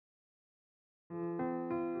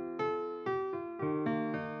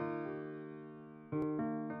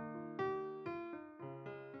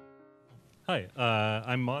Hi,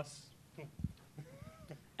 I'm Moss.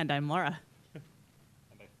 And I'm Laura. And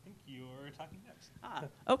I think you're talking next.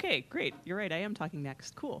 Okay, great. You're right, I am talking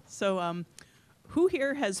next. Cool. So, who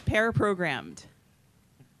here has pair programmed?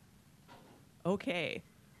 Okay.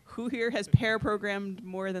 Who here has pair programmed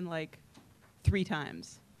more than like 3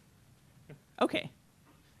 times? Okay.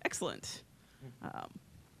 Excellent.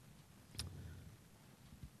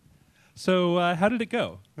 So, how did it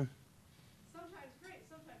go? Sometimes great,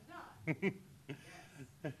 sometimes not.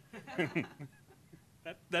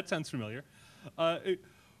 That sounds familiar.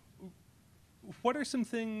 What are some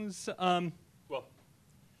things? Well,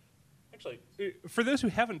 actually, for those who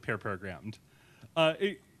haven't pair programmed,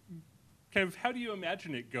 kind of how do you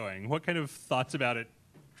imagine it going? What kind of thoughts about it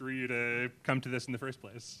drew you to come to this in the first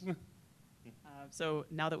place? So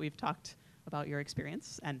now that we've talked about your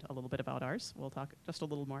experience and a little bit about ours, we'll talk just a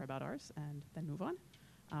little more about ours and then move on.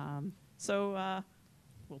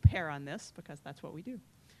 We'll pair on this because that's what we do.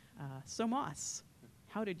 So Moss,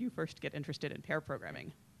 how did you first get interested in pair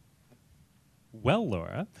programming? Well,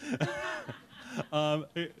 Laura, how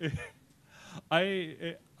did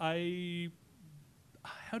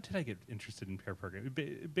I get interested in pair programming?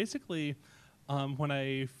 Basically, when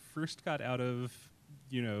I first got out of,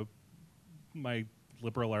 my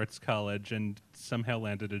liberal arts college and somehow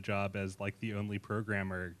landed a job as like the only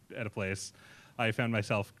programmer at a place, I found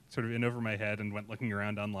myself sort of in over my head and went looking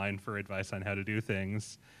around online for advice on how to do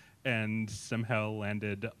things, and somehow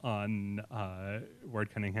landed on Ward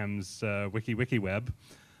Cunningham's WikiWeb,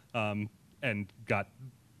 and got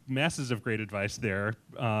masses of great advice there,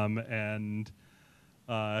 and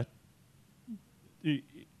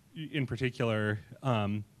in particular,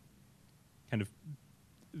 kind of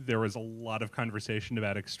there was a lot of conversation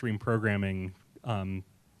about extreme programming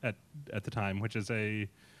at the time, which is a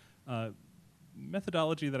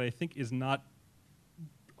methodology that I think is not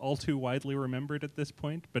all too widely remembered at this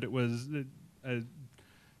point, but it was a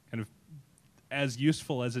kind of as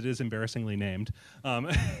useful as it is embarrassingly named.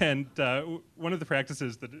 And one of the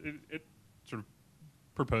practices that it sort of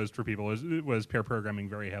proposed for people was pair programming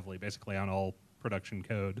very heavily, basically on all production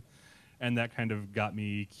code. And that kind of got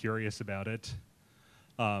me curious about it.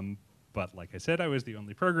 But like I said, I was the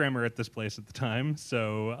only programmer at this place at the time,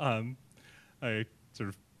 so I sort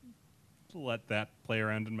of let that play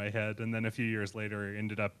around in my head, and then a few years later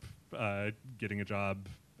ended up getting a job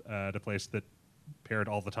at a place that paired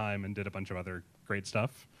all the time and did a bunch of other great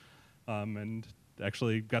stuff, and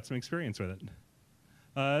actually got some experience with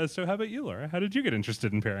it. So how about you, Laura? How did you get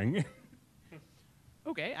interested in pairing?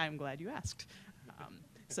 Okay, I'm glad you asked.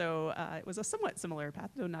 It was a somewhat similar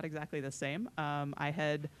path, though not exactly the same. I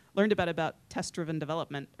had learned about test-driven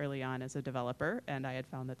development early on as a developer, and I had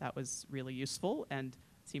found that was really useful and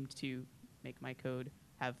seemed to make my code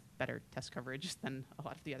have better test coverage than a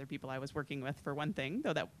lot of the other people I was working with, for one thing,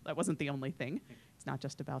 though that wasn't the only thing. It's not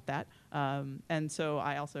just about that. And so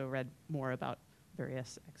I also read more about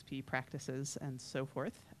various XP practices and so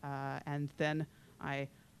forth. And then I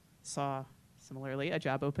saw, similarly, a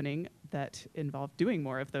job opening that involved doing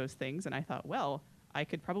more of those things, and I thought, well, I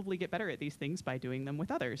could probably get better at these things by doing them with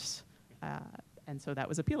others. And so that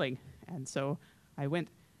was appealing. And so I went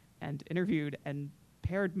and interviewed and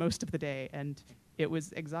paired most of the day, and it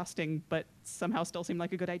was exhausting, but somehow still seemed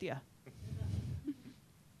like a good idea.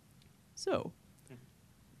 So,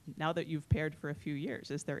 now that you've paired for a few years,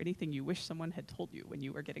 is there anything you wish someone had told you when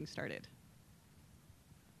you were getting started?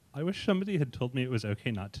 I wish somebody had told me it was okay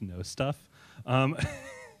not to know stuff.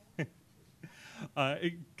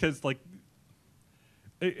 Because,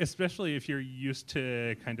 especially if you're used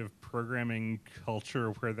to kind of programming culture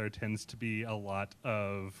where there tends to be a lot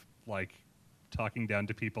of, talking down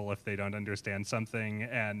to people if they don't understand something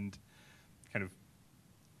and kind of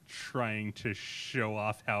trying to show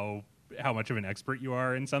off how much of an expert you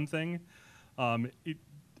are in something.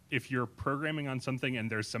 If you're programming on something and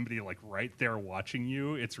there's somebody right there watching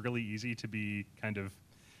you, it's really easy to be kind of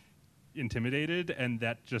intimidated, and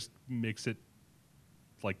that just makes it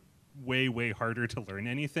way harder to learn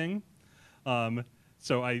anything.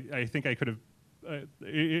 So I think I could have,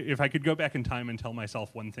 if I could go back in time and tell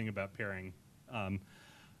myself one thing about pairing,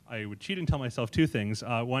 I would cheat and tell myself 2 things.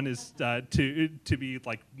 One is to be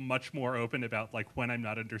much more open about when I'm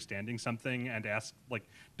not understanding something, and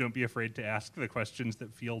don't be afraid to ask the questions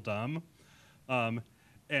that feel dumb.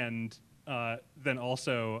 And then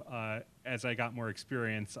also, as I got more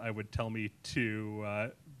experience, I would tell me to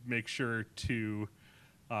make sure to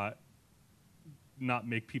not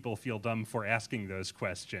make people feel dumb for asking those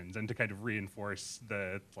questions, and to kind of reinforce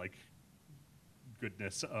the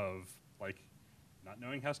goodness of not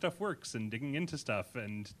knowing how stuff works and digging into stuff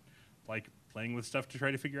and playing with stuff to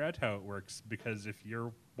try to figure out how it works, because if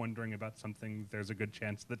you're wondering about something, there's a good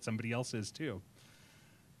chance that somebody else is too.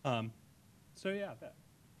 So yeah, that.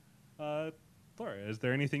 Laura, is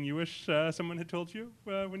there anything you wish someone had told you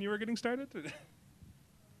when you were getting started?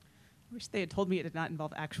 I wish they had told me it did not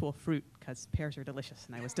involve actual fruit, because pears are delicious,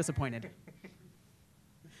 and I was disappointed.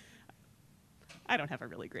 I don't have a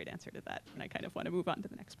really great answer to that, and I kind of want to move on to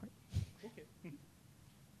the next part. Okay.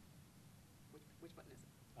 Which button is it?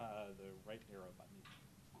 The right arrow button.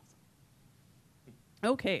 Awesome.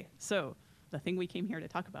 Okay, so the thing we came here to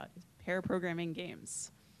talk about is pair programming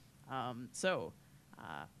games.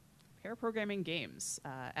 Pair programming games,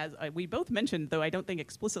 as we both mentioned, though I don't think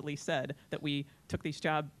explicitly said that we took these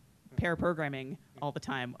jobs pair programming all the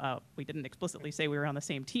time. We didn't explicitly say we were on the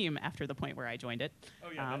same team after the point where I joined it. Oh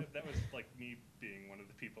yeah, that was like me being one of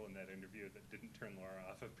the people in that interview that didn't turn Laura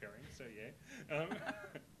off of pairing, so yay.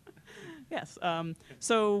 Yes,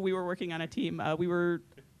 so we were working on a team. We were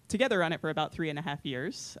together on it for about 3.5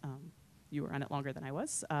 years. You were on it longer than I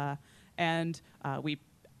was. And we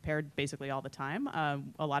paired basically all the time.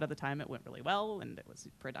 A lot of the time it went really well and it was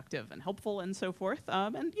productive and helpful and so forth.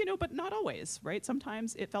 And but not always, right?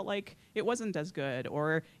 Sometimes it felt like it wasn't as good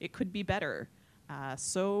or it could be better.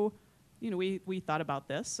 So we thought about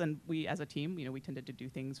this, and we as a team, we tended to do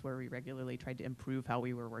things where we regularly tried to improve how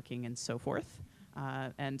we were working and so forth.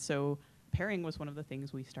 And so pairing was one of the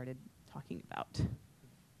things we started talking about.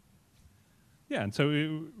 Yeah, and so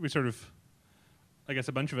we sort of, I guess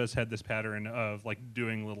a bunch of us had this pattern of like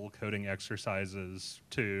doing little coding exercises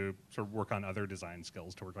to sort of work on other design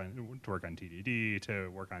skills, to work on TDD, to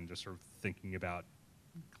work on just sort of thinking about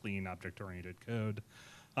clean object-oriented code.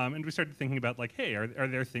 And we started thinking about like, hey, are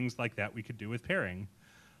there things like that we could do with pairing?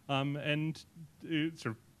 And it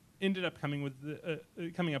sort of ended up coming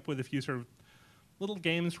up with a few sort of little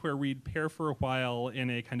games where we'd pair for a while in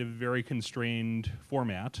a kind of very constrained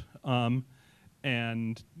format.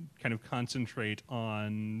 And kind of concentrate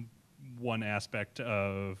on one aspect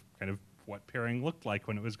of kind of what pairing looked like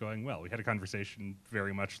when it was going well. We had a conversation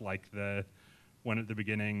very much like the one at the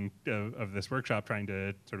beginning of this workshop, trying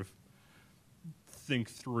to sort of think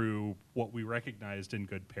through what we recognized in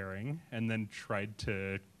good pairing and then tried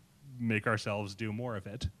to make ourselves do more of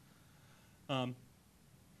it.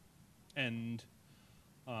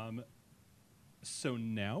 So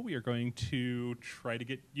now we are going to try to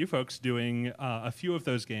get you folks doing a few of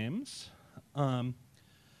those games. And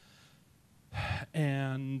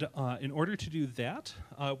in order to do that,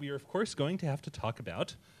 we are, of course, going to have to talk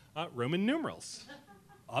about Roman numerals,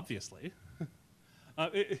 obviously.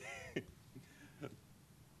 We're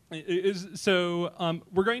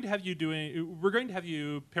going to have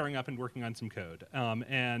you pairing up and working on some code.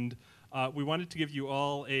 And we wanted to give you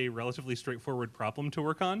all a relatively straightforward problem to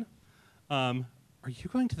work on. Are you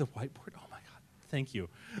going to the whiteboard? Oh my God, thank you.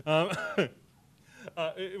 We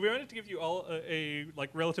wanted to give you all a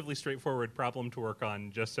relatively straightforward problem to work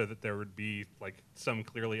on, just so that there would be like some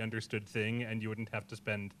clearly understood thing, and you wouldn't have to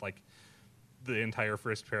spend like the entire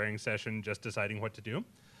first pairing session just deciding what to do.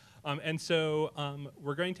 So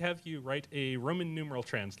we're going to have you write a Roman numeral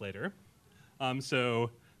translator.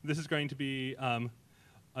 So this is going to be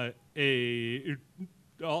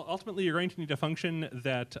ultimately you're going to need a function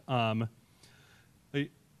that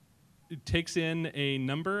it takes in a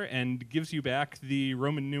number and gives you back the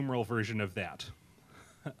Roman numeral version of that.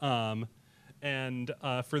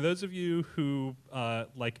 For those of you who,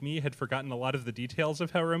 like me, had forgotten a lot of the details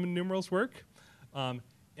of how Roman numerals work,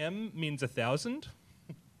 M means 1,000.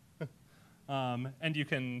 And you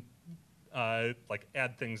can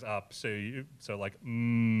add things up. So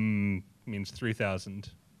means 3,000.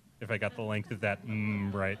 If I got the length of that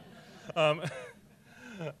right.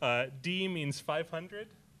 D means 500.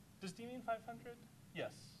 Does D mean 500?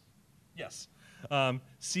 Yes. Yes.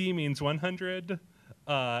 C means 100.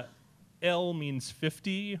 L means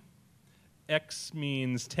 50. X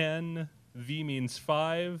means 10. V means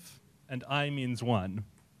 5. And I means 1.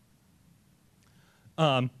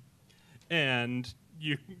 And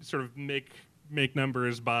you sort of make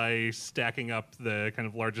numbers by stacking up the kind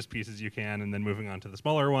of largest pieces you can and then moving on to the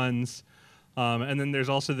smaller ones. And then there's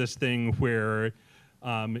also this thing where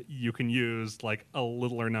you can use like a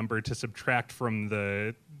littler number to subtract from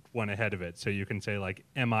the one ahead of it. So you can say like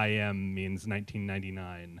MIM means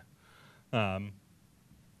 1999.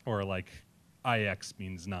 Or like IX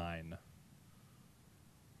means 9.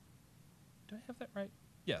 Do I have that right?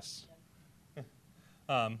 Yes.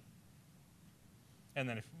 And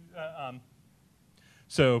then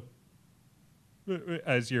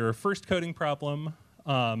as your first coding problem,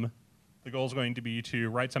 the goal is going to be to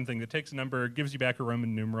write something that takes a number, gives you back a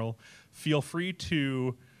Roman numeral. Feel free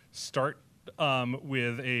to start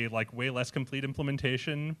with a way less complete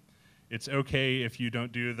implementation. It's okay if you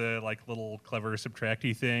don't do the little clever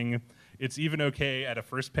subtracty thing. It's even okay at a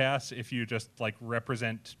first pass if you just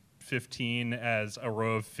represent 15 as a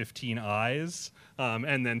row of 15 eyes,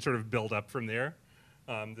 and then sort of build up from there.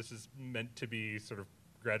 This is meant to be sort of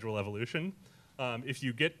gradual evolution. If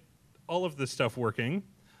you get all of this stuff working,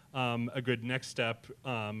 a good next step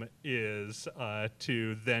is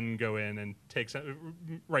to then go in and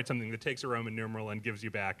write something that takes a Roman numeral and gives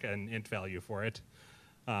you back an int value for it.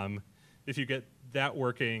 If you get that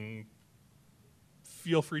working,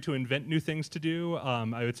 feel free to invent new things to do.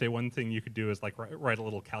 I would say one thing you could do is write a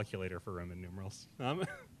little calculator for Roman numerals. So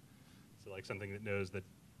something that knows that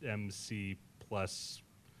MC plus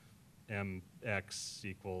MX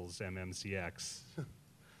equals MMCX.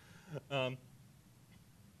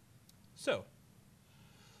 So,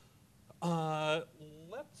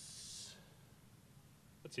 let's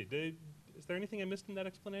see. Is there anything I missed in that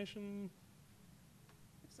explanation?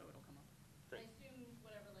 If so, it'll come up. Great. I assume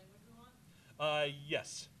whatever language you want.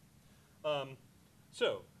 Yes.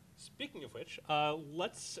 So, speaking of which,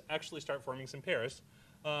 let's actually start forming some pairs.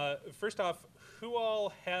 First off, who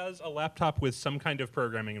all has a laptop with some kind of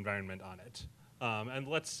programming environment on it? And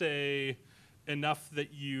let's say enough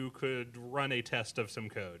that you could run a test of some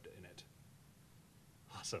code in it.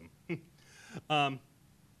 Awesome.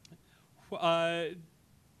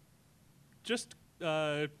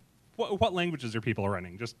 What languages are people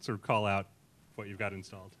running? Just sort of call out what you've got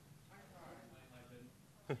installed.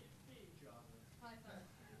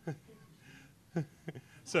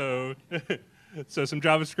 So some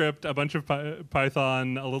JavaScript, a bunch of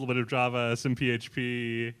Python, a little bit of Java, some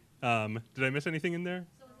PHP. Did I miss anything in there?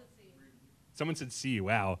 Someone said C.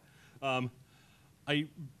 Wow.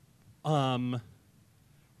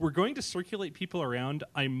 We're going to circulate people around.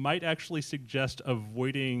 I might actually suggest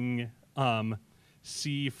avoiding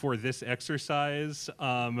C for this exercise,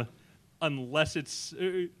 unless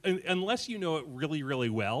you know it really, really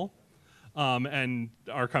well, and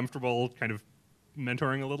are comfortable kind of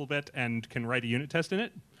mentoring a little bit and can write a unit test in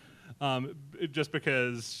it. Just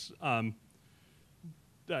because I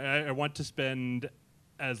want to spend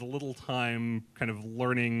as little time kind of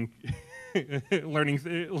learning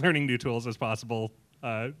learning new tools as possible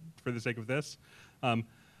for the sake of this.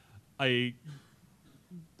 I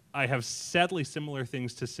have sadly similar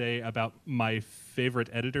things to say about my favorite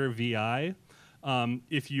editor, VI.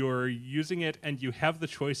 If you're using it and you have the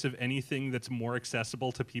choice of anything that's more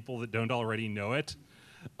accessible to people that don't already know it,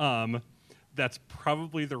 that's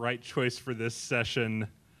probably the right choice for this session.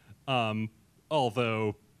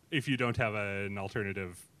 Although, if you don't have an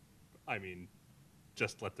alternative, I mean,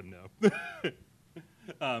 just let them know.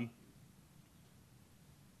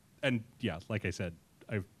 And yeah, like I said,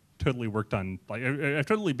 I've totally worked on, I've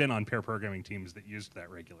totally been on pair programming teams that used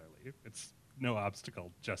that regularly. It's no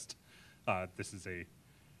obstacle, just this is a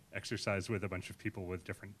exercise with a bunch of people with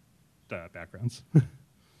different backgrounds.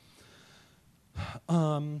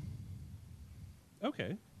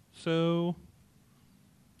 Okay, so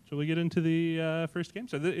shall we get into the first game?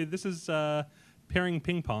 So this is pairing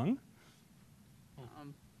ping pong.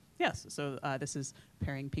 Yes, so this is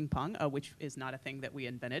pairing ping pong, which is not a thing that we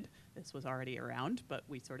invented. This was already around, but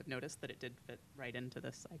we sort of noticed that it did fit right into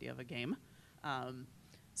this idea of a game. One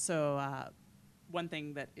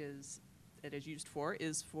thing that it is used for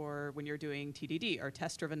is for when you're doing TDD, or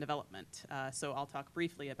test-driven development. So I'll talk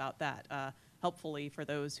briefly about that. Helpfully, for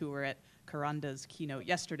those who were at Karanda's keynote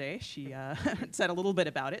yesterday, she said a little bit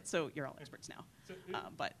about it, so you're all experts now. So,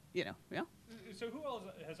 but, you know, yeah. So who else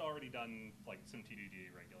has already done some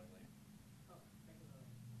TDD regularly?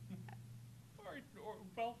 Or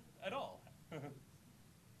well, at all.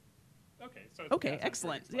 Okay. So okay,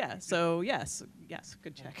 excellent. Yeah. So yes,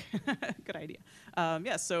 good check. Good idea.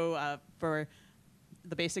 For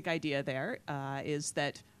the basic idea there is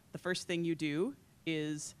that the first thing you do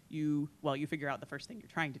is you figure out the first thing you're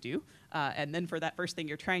trying to do, and then for that first thing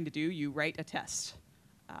you're trying to do, you write a test,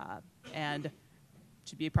 and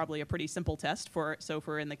should be probably a pretty simple test.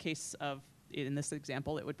 In the case of in this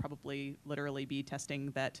example, it would probably literally be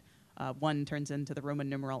testing that 1 turns into the Roman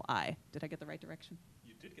numeral I. Did I get the right direction?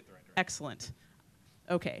 You did get the right direction. Excellent.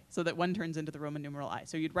 Okay, so that 1 turns into the Roman numeral I.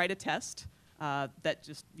 So you'd write a test that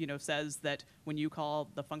just says that when you call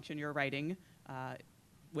the function you're writing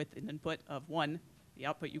with an input of 1, the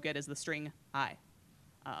output you get is the string I.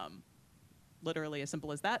 Literally as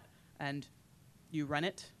simple as that. And you run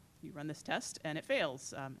it. You run this test, and it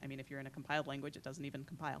fails. If you're in a compiled language, it doesn't even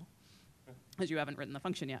compile, because you haven't written the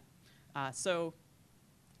function yet. So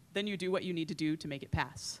then you do what you need to do to make it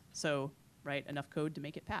pass. So write enough code to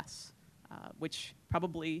make it pass, which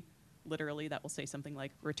probably literally that will say something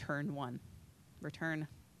like return 1, return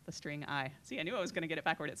the string I. See, I knew I was going to get it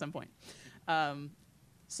backward at some point. Then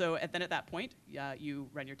at that point, you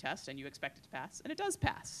run your test and you expect it to pass, and it does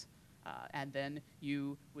pass. And then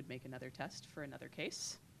you would make another test for another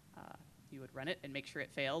case. You would run it and make sure it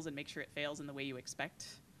fails, and make sure it fails in the way you expect.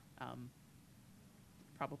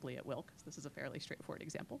 Probably it will, because this is a fairly straightforward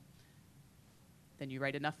example. Then you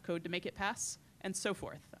write enough code to make it pass, and so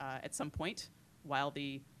forth. At some point, while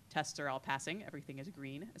the tests are all passing, everything is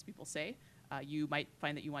green, as people say, you might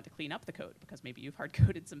find that you want to clean up the code, because maybe you've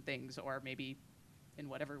hard-coded some things, or maybe in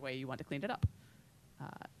whatever way you want to clean it up.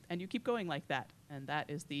 And you keep going like that, and that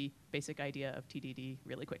is the basic idea of TDD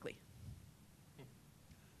really quickly.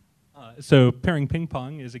 So Pairing Ping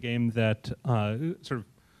Pong is a game that sort of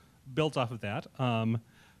builds off of that.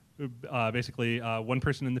 Basically, one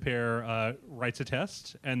person in the pair writes a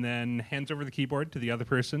test and then hands over the keyboard to the other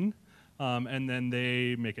person, and then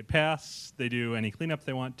they make it pass, they do any cleanup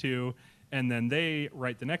they want to, and then they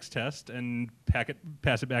write the next test and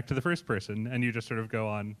pass it back to the first person, and you just sort of go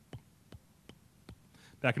on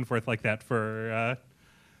back and forth like that for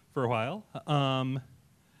a while.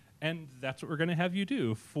 And that's what we're going to have you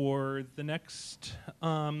do for the next,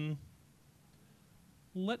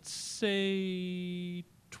 let's say,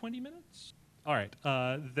 20 minutes? All right,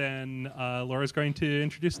 then Laura's going to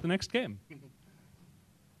introduce the next game.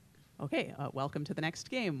 Okay, welcome to the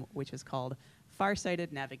next game, which is called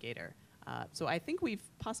Farsighted Navigator. So I think we've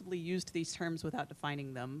possibly used these terms without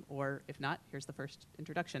defining them, or if not, here's the first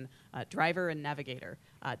introduction. Driver and navigator.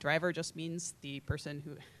 Driver just means the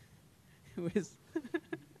person who is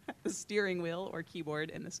the steering wheel or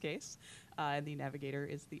keyboard in this case, and the navigator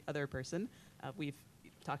is the other person. We've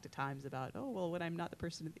talked at times about, oh, well, when I'm not the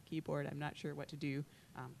person at the keyboard, I'm not sure what to do.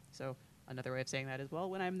 So another way of saying that is, well,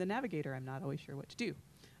 when I'm the navigator, I'm not always sure what to do.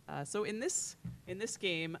 So in this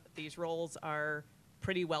game, these roles are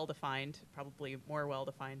pretty well defined, probably more well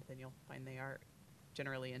defined than you'll find they are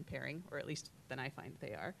generally in pairing, or at least than I find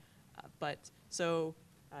they are.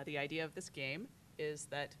 The idea of this game is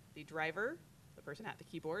that the driver, the person at the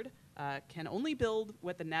keyboard, can only build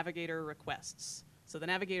what the navigator requests. So the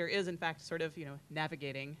navigator is, in fact, sort of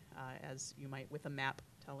navigating, as you might with a map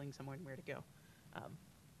telling someone where to go.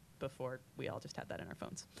 Before we all just had that in our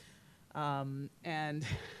phones.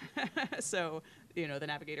 So the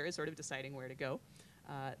navigator is sort of deciding where to go.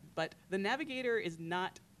 But the navigator is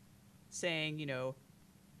not saying,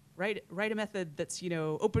 write a method that's,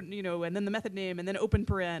 open, and then the method name, and then open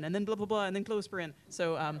paren, and then blah, blah, blah, and then close paren.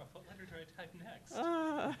 So, What letter do I type next?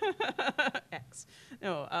 X.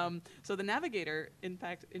 No, so the navigator, in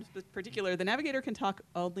fact, in particular, the navigator can talk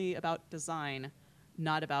only about design,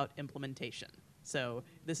 not about implementation. So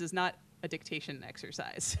this is not a dictation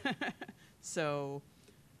exercise. So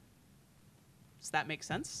does that make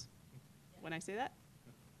sense when I say that?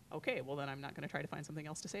 Okay, well then I'm not going to try to find something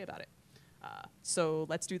else to say about it. So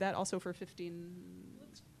let's do that also for 15...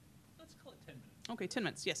 Let's call it 10 minutes. Okay, 10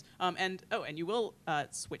 minutes, yes. And you will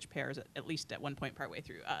switch pairs at least at one point partway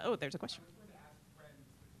through. There's a question.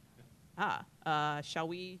 Shall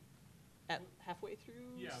we at halfway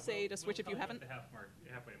through say to switch if you haven't? The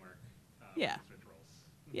halfway mark. Yeah. Switch roles.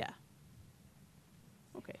 Yeah.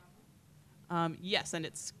 Okay. Yes, and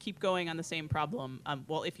it's keep going on the same problem.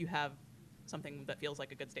 Well, if you have something that feels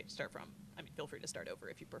like a good state to start from, feel free to start over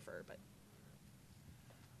if you prefer. But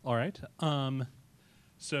all right.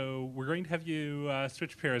 So we're going to have you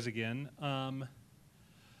switch pairs again.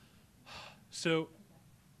 So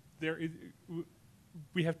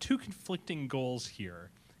we have two conflicting goals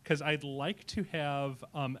here, because I'd like to have,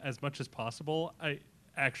 as much as possible,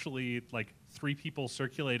 actually like 3 people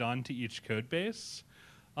circulate onto each code base,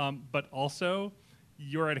 but also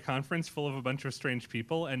you're at a conference full of a bunch of strange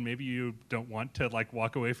people, and maybe you don't want to like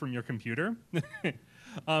walk away from your computer.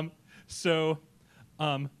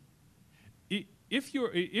 If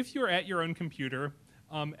you're at your own computer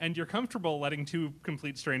and you're comfortable letting 2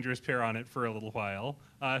 complete strangers pair on it for a little while,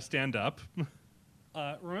 stand up.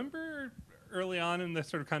 Remember early on in the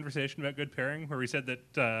sort of conversation about good pairing, where we said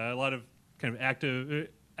that a lot of kind of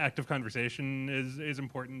active conversation is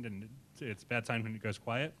important, and it's a bad sign when it goes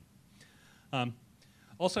quiet.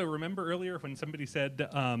 Also, remember earlier when somebody said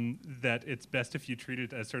that it's best if you treat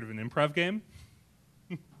it as sort of an improv game?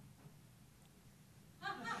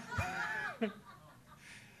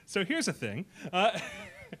 So here's the thing.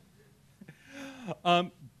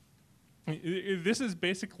 This is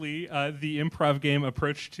basically the improv game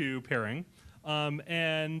approach to pairing.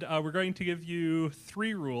 And we're going to give you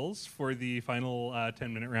 3 rules for the final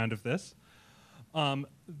 10-minute round of this.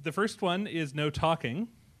 The first one is no talking.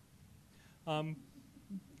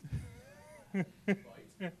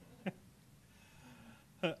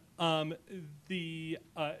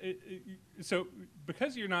 So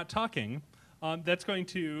because you're not talking, that's going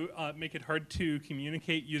to make it hard to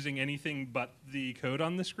communicate using anything but the code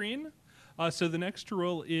on the screen. So the next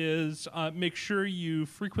rule is make sure you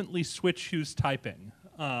frequently switch who's typing.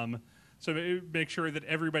 So make sure that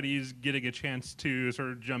everybody's getting a chance to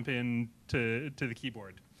sort of jump in to the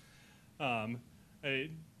keyboard.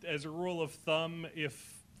 As a rule of thumb,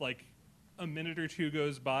 if like a minute or two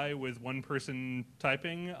goes by with one person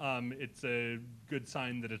typing, it's a good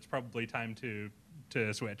sign that it's probably time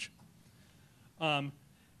to switch.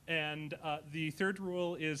 And the third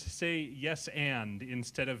rule is say yes and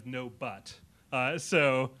instead of no but.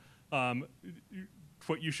 So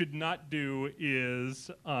what you should not do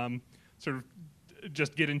is sort of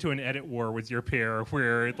just get into an edit war with your pair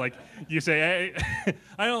where like you say, hey,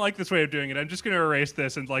 I don't like this way of doing it. I'm just going to erase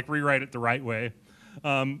this and like rewrite it the right way.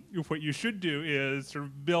 What you should do is sort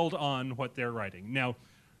of build on what they're writing. Now,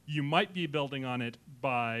 you might be building on it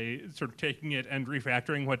by sort of taking it and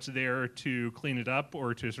refactoring what's there to clean it up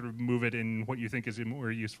or to sort of move it in what you think is a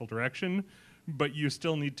more useful direction. But you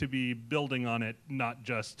still need to be building on it, not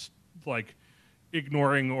just like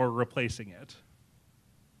ignoring or replacing it.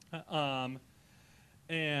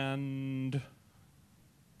 And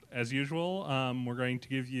as usual, we're going to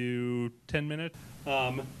give you 10 minutes.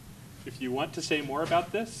 If you want to say more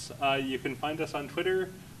about this, you can find us on Twitter.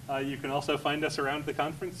 You can also find us around the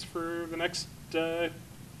conference for the next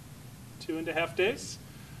 2.5 days.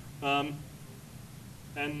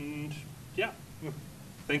 And yeah,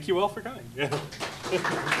 thank you all for coming.